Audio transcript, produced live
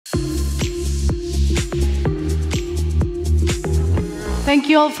thank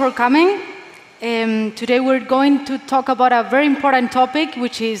you all for coming. Today we're going to talk about a very important topic,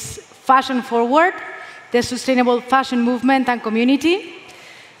 which is fashion forward, the sustainable fashion movement and community.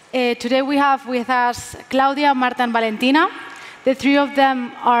 Today we have with us Claudia, Marta, and Valentina. The three of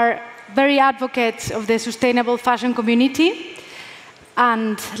them are very advocates of the sustainable fashion community.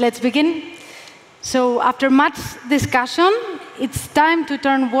 And let's begin. So after much discussion, it's time to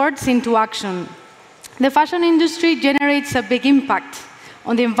turn words into action. The fashion industry generates a big impact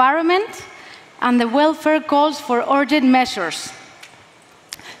on the environment, and the welfare calls for urgent measures,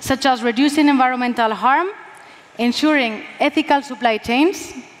 such as reducing environmental harm, ensuring ethical supply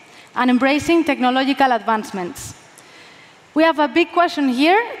chains, and embracing technological advancements. We have a big question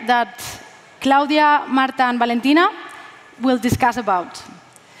here that Claudia, Marta, and Valentina will discuss about.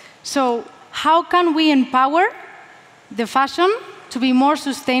 So, how can we empower the fashion to be more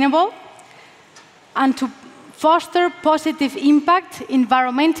sustainable and to foster positive impact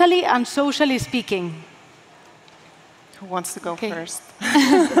environmentally and socially speaking? Who wants to go first?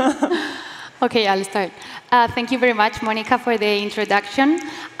 Okay, I'll start. Thank you very much, Monica, for the introduction.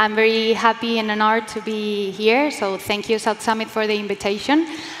 I'm very happy and honored to be here, so thank you, South Summit, for the invitation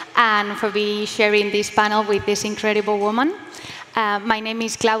and for sharing this panel with this incredible woman. My name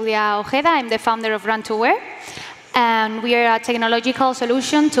is Claudia Ojeda. I'm the founder of Run to Wear, and we are a technological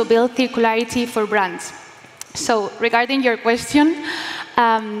solution to build circularity for brands. So, regarding your question,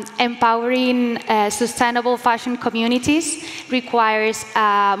 empowering sustainable fashion communities requires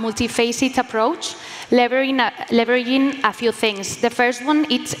a multifaceted approach, leveraging a few things. The first one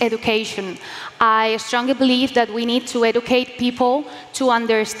is education. I strongly believe that we need to educate people to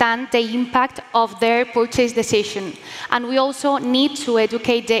understand the impact of their purchase decision. And we also need to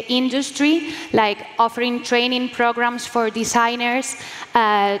educate the industry, like offering training programs for designers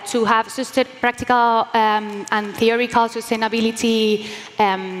to have practical and theoretical sustainability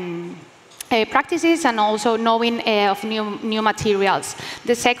practices, and also knowing of new materials.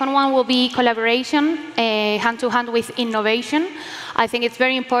 The second one will be collaboration, hand-to-hand with innovation. I think it's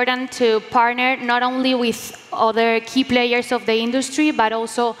very important to partner not only with other key players of the industry, but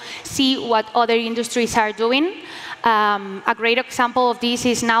also see what other industries are doing. A great example of this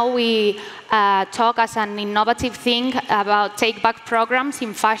is now we talk as an innovative thing about take-back programs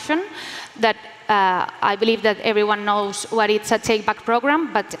in fashion that I believe that everyone knows what it's a take-back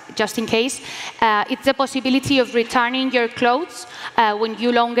program, but just in case, it's the possibility of returning your clothes when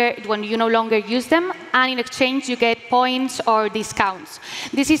you no longer use them, and in exchange you get points or discounts.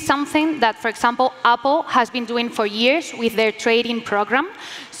 This is something that, for example, Apple has been doing for years with their trade-in program.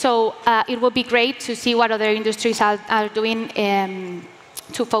 So it would be great to see what other industries are doing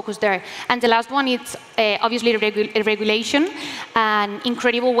to focus there. And the last one is obviously regulation. An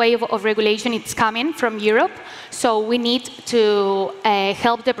incredible wave of regulation is coming from Europe. So we need to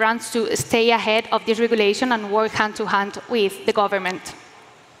help the brands to stay ahead of this regulation and work hand to hand with the government.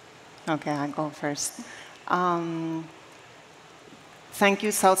 Okay, I'll go first. Thank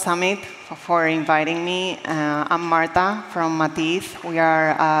you, South Summit, for inviting me. I'm Marta from Matiz. We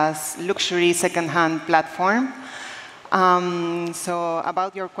are a luxury second-hand platform. So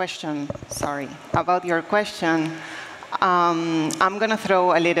about your question, I'm going to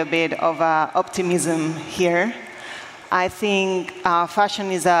throw a little bit of optimism here. I think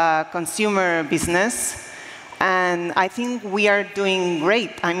fashion is a consumer business, and I think we are doing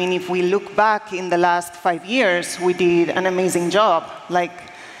great. I mean, if we look back in the last 5 years, we did an amazing job. Like,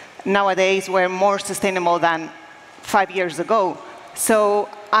 nowadays, we're more sustainable than 5 years ago. So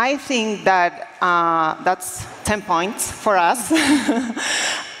I think that that's 10 points for us.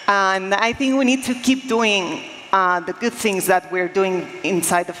 And I think we need to keep doing the good things that we're doing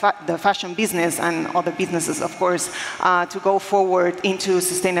inside the fashion business and other businesses, of course, to go forward into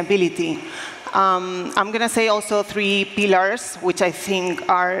sustainability. I'm going to say also 3 pillars, which I think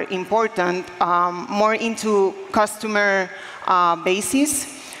are important, more into customer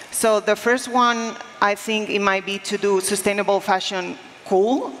basis. So the first one, I think it might be to do sustainable fashion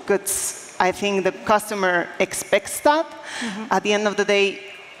cool, because I think the customer expects that. At the end of the day,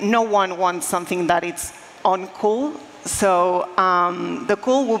 no one wants something that is uncool. So the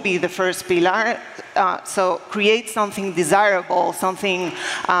cool will be the first pillar. So create something desirable, something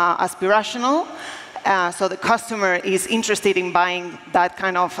aspirational, so the customer is interested in buying that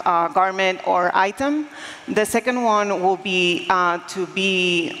kind of garment or item. The second one will be to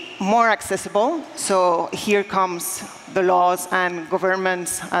be more accessible. So here comes the laws and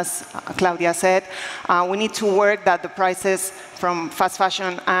governments, as Claudia said. We need to work that the prices from fast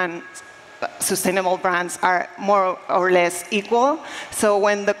fashion and sustainable brands are more or less equal. So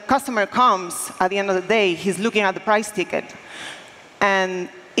when the customer comes, at the end of the day, he's looking at the price ticket. And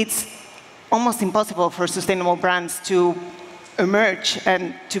it's almost impossible for sustainable brands to emerge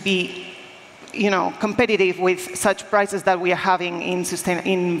and to be competitive with such prices that we are having in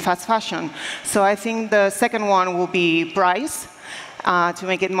fast fashion. So I think the second one will be price, to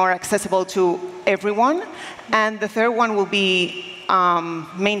make it more accessible to everyone. And the third one will be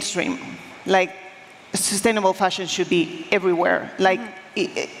mainstream. Like, sustainable fashion should be everywhere. Like,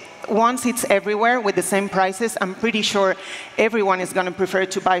 once it's everywhere with the same prices, I'm pretty sure everyone is going to prefer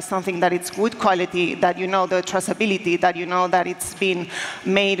to buy something that it's good quality, that you know the traceability, that you know that it's been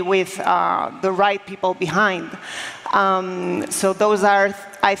made with the right people behind. So those are,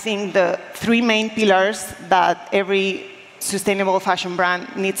 I think, the three main pillars that every sustainable fashion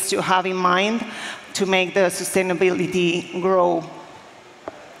brand needs to have in mind to make the sustainability grow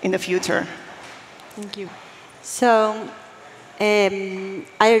in the future. Thank you. So, I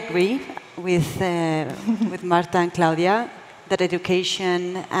agree with Marta and Claudia that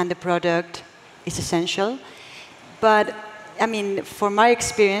education and the product is essential. But, I mean, for my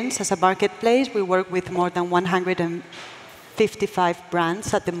experience as a marketplace, we work with more than 155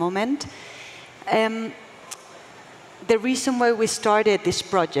 brands at the moment. The reason why we started this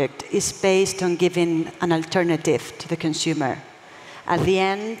project is based on giving an alternative to the consumer. At the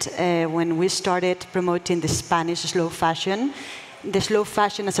end, when we started promoting the Spanish slow fashion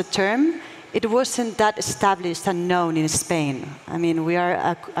as a term, it wasn't that established and known in Spain. I mean, we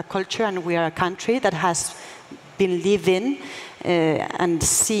are a culture and we are a country that has been living and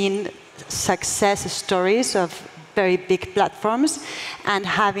seen success stories of very big platforms and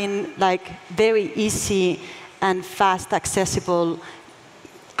having like very easy and fast accessible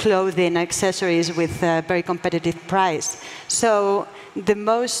clothing, accessories with a very competitive price. So the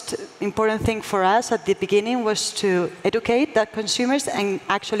most important thing for us at the beginning was to educate the consumers and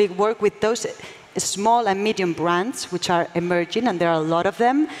actually work with those small and medium brands, which are emerging, and there are a lot of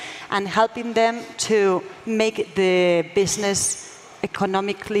them, and helping them to make the business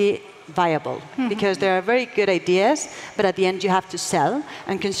economically viable. Because there are very good ideas, but at the end you have to sell,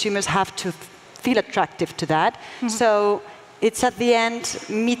 and consumers have to feel attractive to that. So it's at the end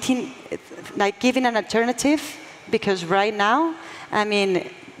meeting, like giving an alternative, because right now, I mean,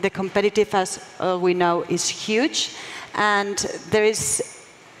 the competitive, as we know, is huge, and there is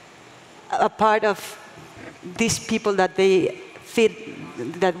a part of these people that they feel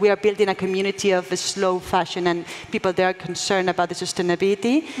that we are building a community of slow fashion and people that are concerned about the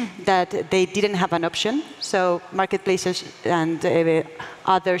sustainability, that they didn't have an option. So marketplaces and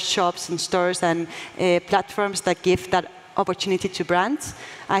other shops and stores and platforms that give that opportunity to brands,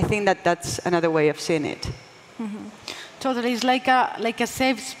 I think that that's another way of seeing it. Totally, it's like a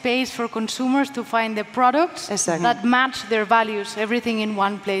safe space for consumers to find the products Exactly. that match their values, everything in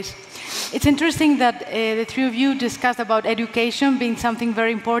one place. It's interesting that the three of you discussed about education being something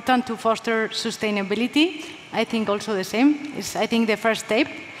very important to foster sustainability. I think also the same. It's, I think, the first step.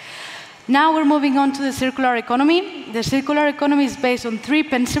 Now we're moving on to the circular economy. The circular economy is based on three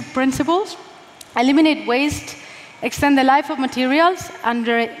principles: eliminate waste, extend the life of materials, and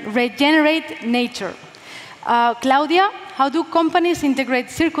regenerate nature. Claudia, how do companies integrate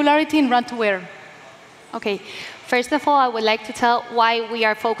circularity in run-to-wear? Okay. First of all, I would like to tell why we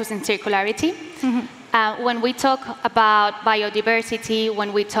are focused on circularity. When we talk about biodiversity,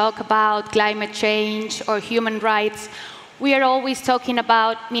 when we talk about climate change or human rights, we are always talking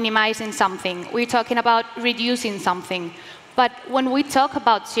about minimizing something. We're talking about reducing something. But when we talk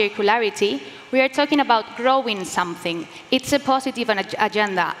about circularity, we are talking about growing something. It's a positive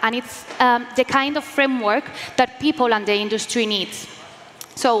agenda, and it's the kind of framework that people and the industry needs.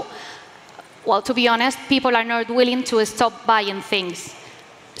 So, well, to be honest, people are not willing to stop buying things.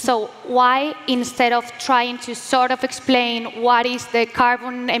 So why, instead of trying to sort of explain what is the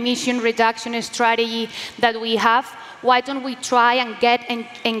carbon emission reduction strategy that we have, why don't we try and get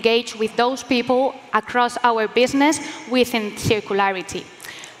engaged with those people across our business within circularity?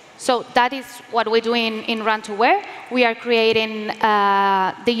 So that is what we're doing in Run2Wear. We are creating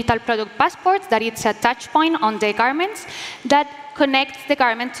digital product passports that it's a touch point on the garments that connects the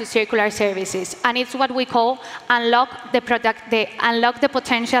garment to circular services. And it's what we call unlock the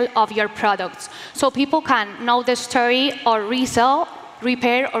potential of your products. So people can know the story or resell,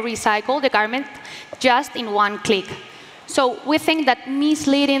 repair or recycle the garment just in one click. So we think that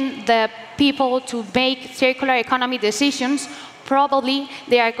misleading the people to make circular economy decisions, probably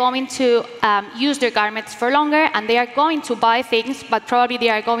they are going to use their garments for longer and they are going to buy things, but probably they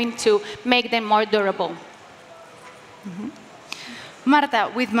are going to make them more durable.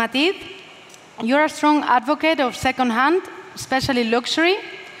 Marta, with Matiz, you're a strong advocate of second-hand, especially luxury.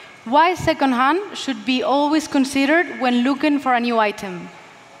 Why second-hand should be always considered when looking for a new item?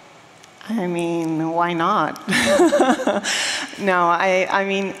 I mean, why not? No, I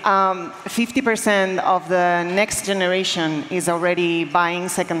mean, 50% of the next generation is already buying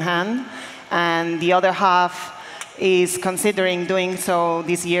secondhand, and the other half is considering doing so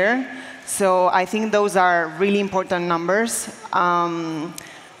this year. So I think those are really important numbers. I'm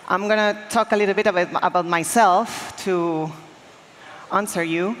going to talk a little bit about myself to answer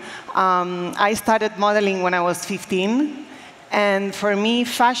you. I started modeling when I was 15, and for me,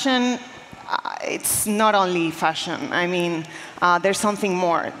 fashion, it's not only fashion. I mean, there's something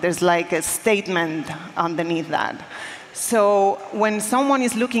more. There's like a statement underneath that. So when someone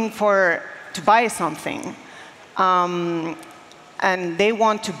is looking to buy something, and they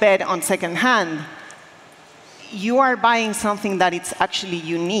want to bet on secondhand, you are buying something that it's actually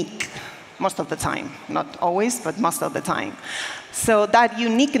unique most of the time. Not always, but most of the time. So that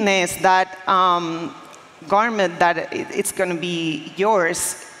uniqueness, that garment that it's going to be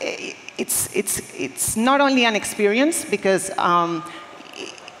yours, it's not only an experience, because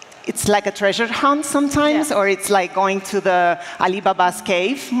it's like a treasure hunt sometimes, or it's like going to the Alibaba's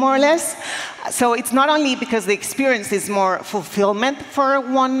cave, more or less. So it's not only because the experience is more fulfillment for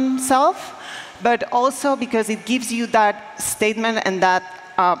oneself, but also because it gives you that statement and that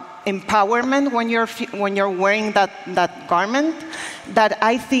empowerment when you're wearing that garment, that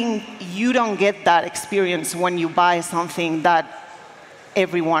I think you don't get that experience when you buy something that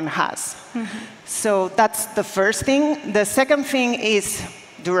everyone has. So that's the first thing. The second thing is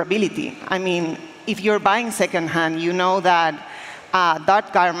durability. I mean, if you're buying secondhand, you know that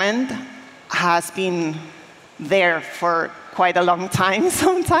that garment has been there for quite a long time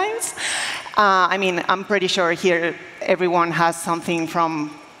sometimes. I mean, I'm pretty sure here everyone has something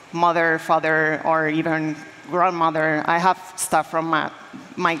from mother, father, or even grandmother. I have stuff from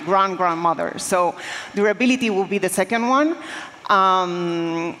my grandmother. So durability will be the second one.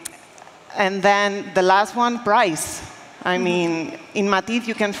 And then the last one, price. I mean, in Matif,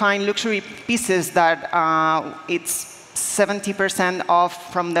 you can find luxury pieces that it's 70%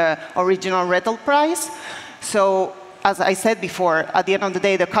 off from the original retail price. So as I said before, at the end of the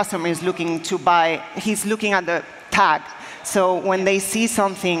day, the customer is looking to buy, he's looking at the tag. So when they see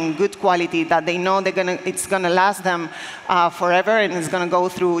something good quality that they know it's going to last them forever and it's going to go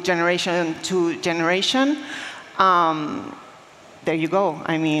through generation to generation, there you go.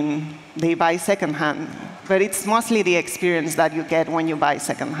 I mean, they buy secondhand. But it's mostly the experience that you get when you buy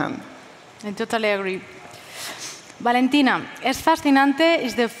secondhand. I totally agree. Valentina, Es Fascinante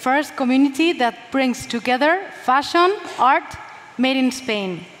is the first community that brings together fashion, art, made in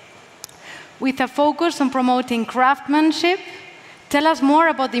Spain. With a focus on promoting craftsmanship, tell us more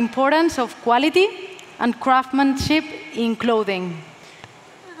about the importance of quality and craftsmanship in clothing.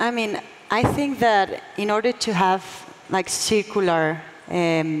 I mean, I think that in order to have like circular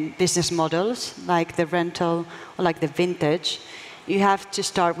business models, like the rental or like the vintage, you have to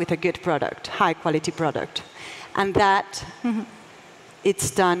start with a good product, high quality product. And that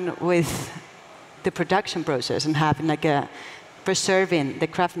it's done with the production process and having like a preserving the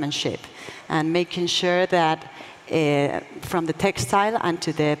craftsmanship and making sure that from the textile and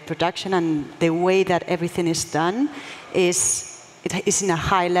to the production and the way that everything is done is in a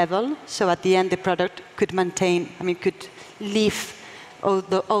high level. So at the end, the product could maintain, I mean, could live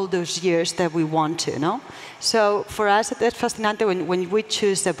all those years that we want to, no? So for us at Es Fascinante, when we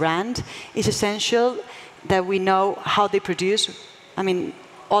choose a brand, it's essential that we know how they produce. I mean,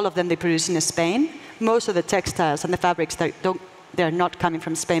 all of them they produce in Spain. Most of the textiles and the fabrics, they're not coming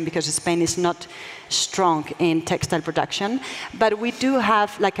from Spain because Spain is not strong in textile production. But we do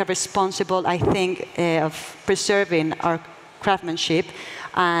have like a responsible, I think, of preserving our craftsmanship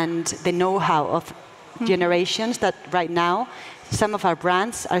and the know-how of generations that right now some of our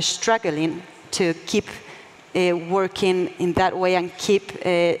brands are struggling to keep working in that way and keep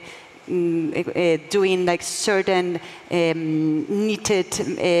doing like certain knitted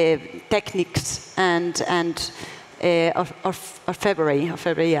techniques and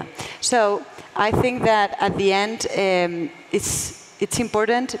February. Yeah. So I think that at the end it's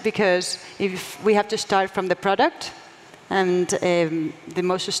important because if we have to start from the product, and the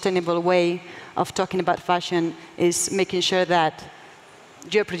most sustainable way of talking about fashion is making sure that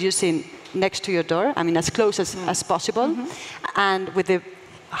you're producing next to your door, I mean, as close as possible, and with the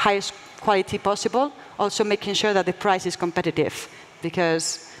highest quality possible, also making sure that the price is competitive.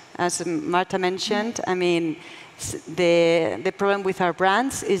 Because, as Marta mentioned, I mean, the problem with our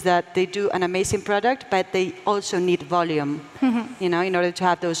brands is that they do an amazing product, but they also need volume, you know, in order to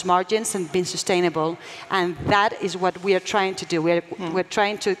have those margins and be sustainable. And that is what we are trying to do. We're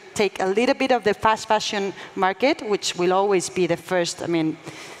trying to take a little bit of the fast fashion market, which will always be the first, I mean,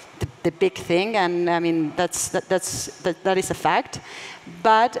 the big thing, and I mean that is a fact.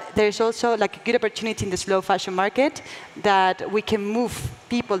 But there's also like a good opportunity in the slow fashion market that we can move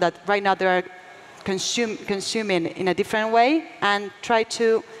people that right now they are consuming in a different way and try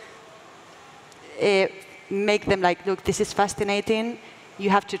to make them like, look, this is fascinating. You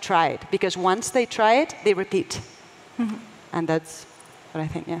have to try it, because once they try it, they repeat, and that's what I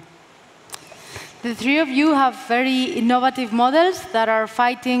think. Yeah. The three of you have very innovative models that are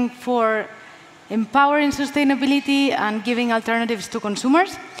fighting for empowering sustainability and giving alternatives to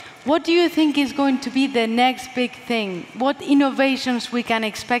consumers. What do you think is going to be the next big thing? What innovations we can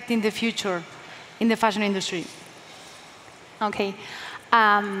expect in the future in the fashion industry? Okay.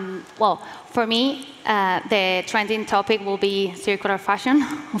 Well, for me, the trending topic will be circular fashion,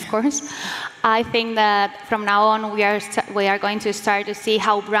 of course. I think that from now on, we are going to start to see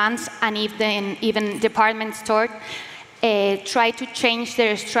how brands and even department stores try to change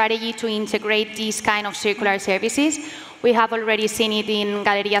their strategy to integrate these kind of circular services. We have already seen it in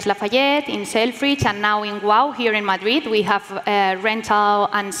Galerías Lafayette, in Selfridge, and now in Wow here in Madrid. We have rental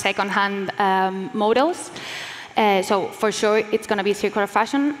and second-hand models. So for sure, it's going to be circular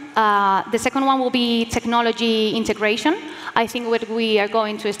fashion. The second one will be technology integration. I think what we are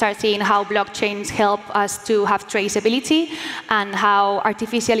going to start seeing how blockchains help us to have traceability, and how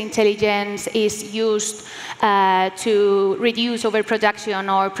artificial intelligence is used to reduce overproduction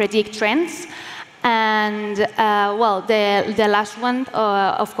or predict trends. And well, the last one,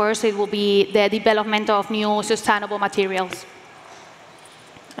 of course, it will be the development of new sustainable materials.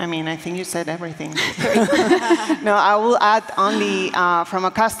 I mean, I think you said everything. No, I will add only from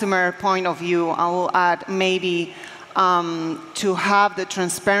a customer point of view, I will add maybe to have the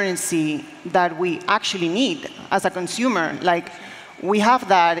transparency that we actually need as a consumer. Like, we have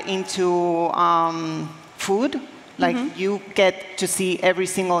that into food. Like, you get to see every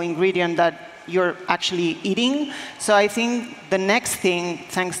single ingredient that you're actually eating. So I think the next thing,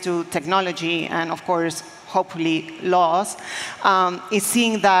 thanks to technology and, of course, hopefully laws, is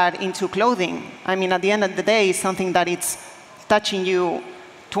seeing that into clothing. I mean, at the end of the day, it's something that it's touching you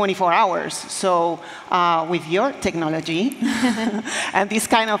 24 hours. So with your technology and these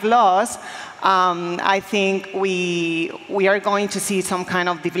kind of laws, I think we are going to see some kind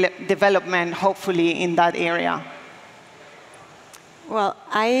of development, hopefully, in that area. Well,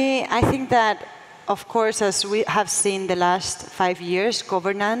 I think that, of course, as we have seen the last 5 years,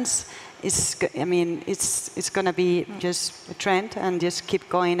 governance is, I mean, it's going to be just a trend and just keep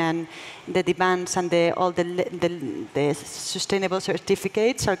going, and the demands and all the sustainable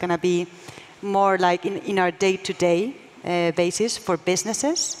certificates are going to be more like in our day-to-day basis for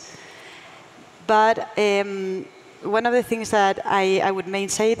businesses. But one of the things that I would mainly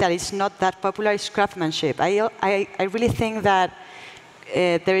say that is not that popular is craftsmanship. I really think that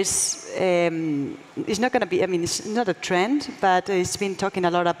there is, it's not going to be, I mean, it's not a trend, but it's been talking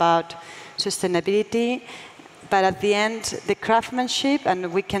a lot about sustainability. But at the end, the craftsmanship,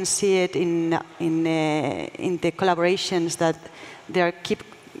 and we can see it in the collaborations that they keep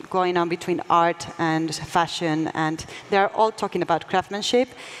going on between art and fashion, and they're all talking about craftsmanship,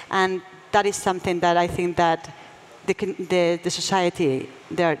 and that is something that I think that the society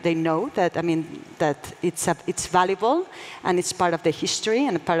they know that, I mean, that it's valuable and it's part of the history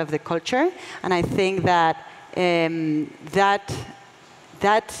and part of the culture, and I think that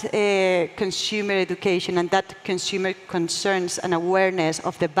consumer education and that consumer concerns and awareness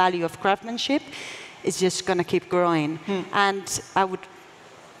of the value of craftsmanship is just going to keep growing. And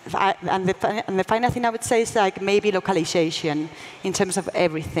the final thing I would say is like maybe localization in terms of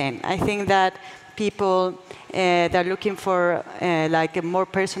everything. I think that people they're looking for like a more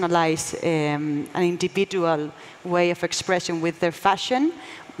personalized, an individual way of expression with their fashion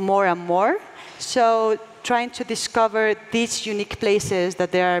more and more. So trying to discover these unique places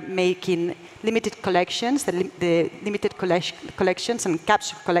that they are making limited collections, the limited collections and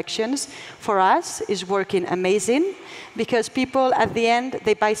capsule collections for us is working amazing, because people at the end,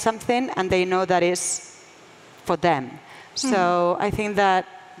 they buy something and they know that is for them. So I think that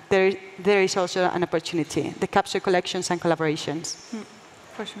there is also an opportunity, the capsule collections and collaborations.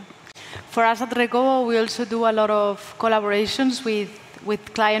 For sure. For us at Recobo, we also do a lot of collaborations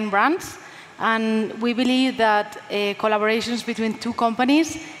with client brands. And we believe that collaborations between two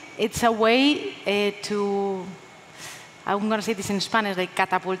companies, it's a way to, I'm going to say this in Spanish, like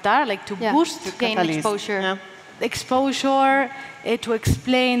catapultar, like to boost, gain exposure. exposure, to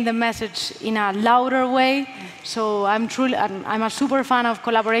explain the message in a louder way. So I'm a super fan of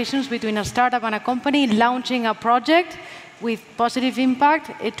collaborations between a startup and a company launching a project with positive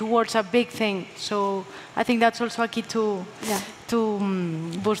impact towards a big thing. So I think that's also a key to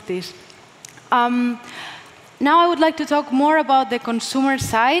boost this. Now I would like to talk more about the consumer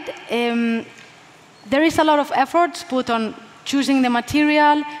side. There is a lot of efforts put on choosing the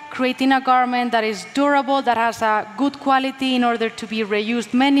material, creating a garment that is durable, that has a good quality in order to be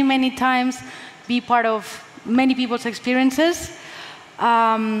reused many, many times, be part of many people's experiences.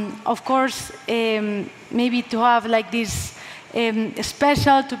 Of course, maybe to have like this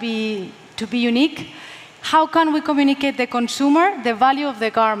special, to be unique. How can we communicate the consumer the value of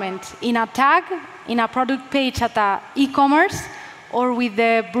the garment in a tag, in a product page at a e-commerce, or with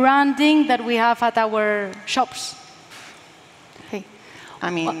the branding that we have at our shops? Okay.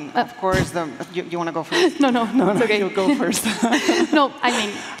 I mean, of course, you want to go first? No, it's okay. You go first. No, I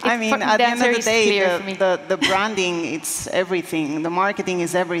mean, at the end of the day, the branding, it's everything. The marketing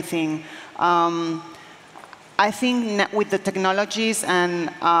is everything. I think with the technologies and,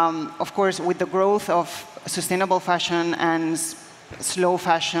 of course, with the growth of sustainable fashion and slow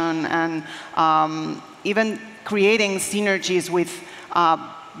fashion and even creating synergies with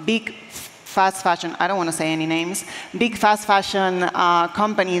big fast fashion, I don't want to say any names, big fast fashion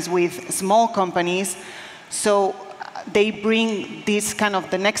companies with small companies. So they bring this kind of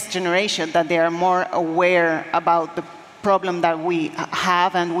the next generation that they are more aware about the problem that we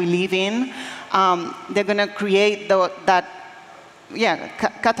have and we live in. They're going to create that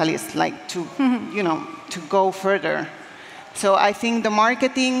catalyst, like to, to go further. So I think the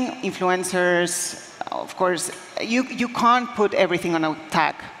marketing, influencers, of course, you can't put everything on a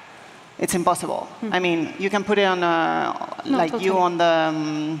tag. It's impossible. I mean, you can put it on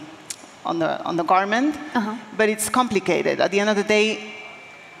on the garment, but it's complicated. At the end of the day,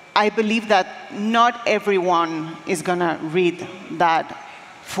 I believe that not everyone is going to read that,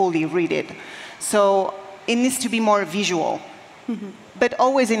 fully read it. So it needs to be more visual, but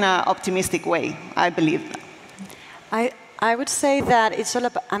always in an optimistic way, I believe. I would say that it's all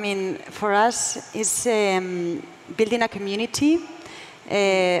about, I mean, for us, it's building a community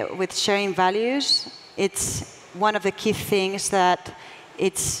with sharing values. It's one of the key things that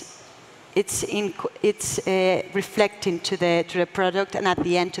it's reflecting to the product and at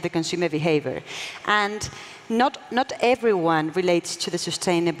the end to the consumer behavior. And not everyone relates to the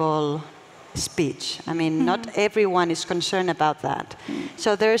sustainable speech. I mean, not everyone is concerned about that.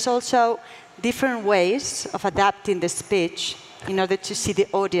 So there's also different ways of adapting the speech in order to see the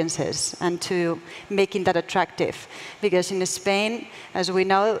audiences and to making that attractive. Because in Spain, as we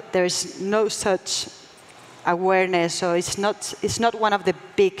know, there's no such awareness, so it's not one of the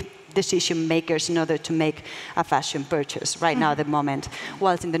big decision makers in order to make a fashion purchase right now at the moment,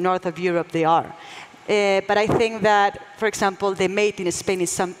 whilst in the north of Europe they are. But I think that, for example, the made in Spain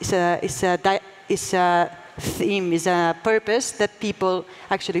is a theme, is a purpose that people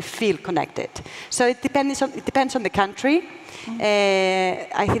actually feel connected. So it depends on the country.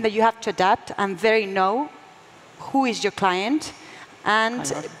 I think that you have to adapt and know who is your client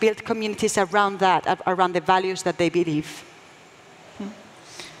and build communities around that, around the values that they believe.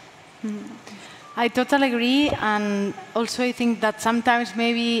 I totally agree, and also I think that sometimes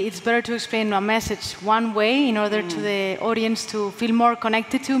maybe it's better to explain a message one way in order to the audience to feel more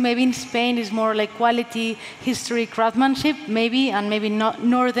connected to. Maybe in Spain it's more like quality, history, craftsmanship, maybe, and maybe not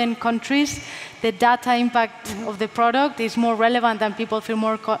northern countries. The data impact of the product is more relevant and people feel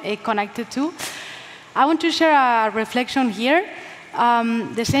more connected to. I want to share a reflection here.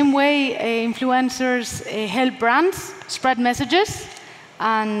 The same way influencers help brands spread messages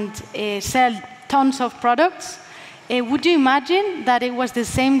and sell tons of products. Would you imagine that it was the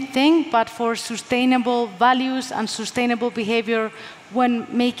same thing, but for sustainable values and sustainable behavior when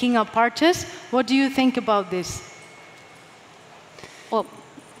making a purchase? What do you think about this? Well,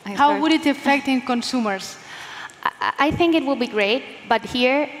 how would it affect in consumers? I think it will be great, but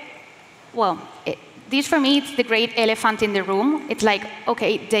here, well, this for me, it's the great elephant in the room. It's like,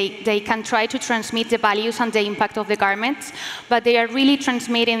 okay, they can try to transmit the values and the impact of the garments, but they are really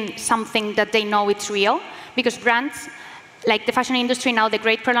transmitting something that they know it's real. Because brands, like the fashion industry now, the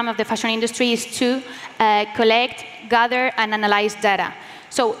great problem of the fashion industry is to collect, gather, and analyze data.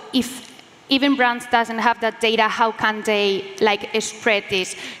 So if even brands doesn't have that data, how can they like spread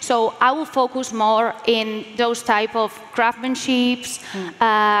this? So I will focus more in those type of craftsmanships,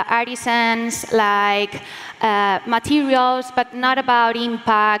 artisans, like materials, but not about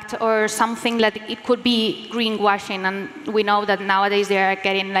impact or something that it could be greenwashing. And we know that nowadays they are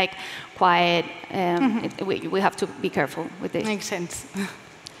getting like quite, we have to be careful with this. Makes sense.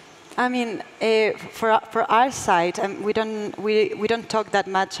 I mean, for our side, we don't talk that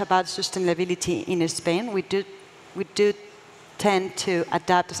much about sustainability in Spain. We do tend to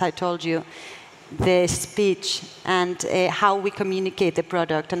adapt, as I told you, the speech and how we communicate the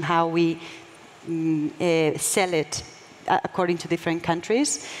product and how we sell it according to different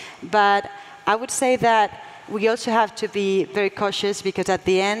countries. But I would say that we also have to be very cautious, because at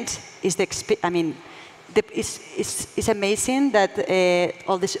the end is it's amazing that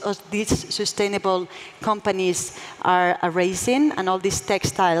all these sustainable companies are rising, and all these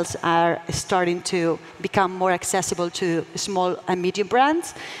textiles are starting to become more accessible to small and medium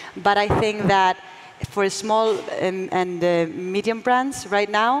brands. But I think that for small and medium brands right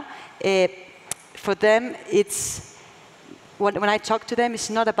now, for them, when I talk to them, it's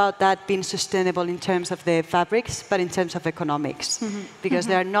not about that being sustainable in terms of the fabrics, but in terms of economics, because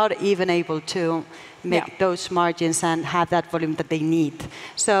they're not even able to make those margins and have that volume that they need.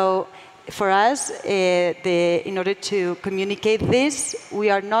 So for us, in order to communicate this, we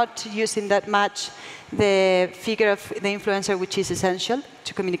are not using that much the figure of the influencer, which is essential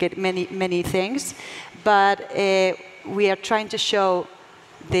to communicate many things, but we are trying to show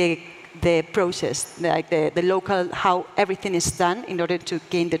the process, like the local, how everything is done in order to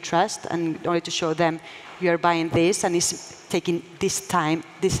gain the trust and in order to show them you are buying this and it's taking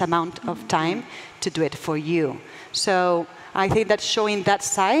this amount of time to do it for you. So I think that showing that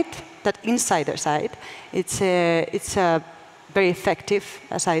side, that insider side, it's a very effective,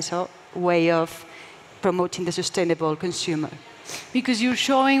 as I saw, way of promoting the sustainable consumer. Because you're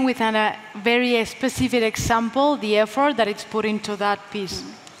showing with a very specific example the effort that it's put into that piece.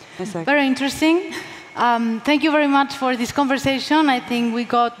 Exactly. Very interesting. Thank you very much for this conversation. I think we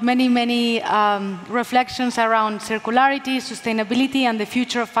got many reflections around circularity, sustainability, and the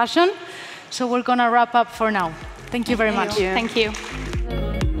future of fashion. So we're going to wrap up for now. Thank you very much. Thank you.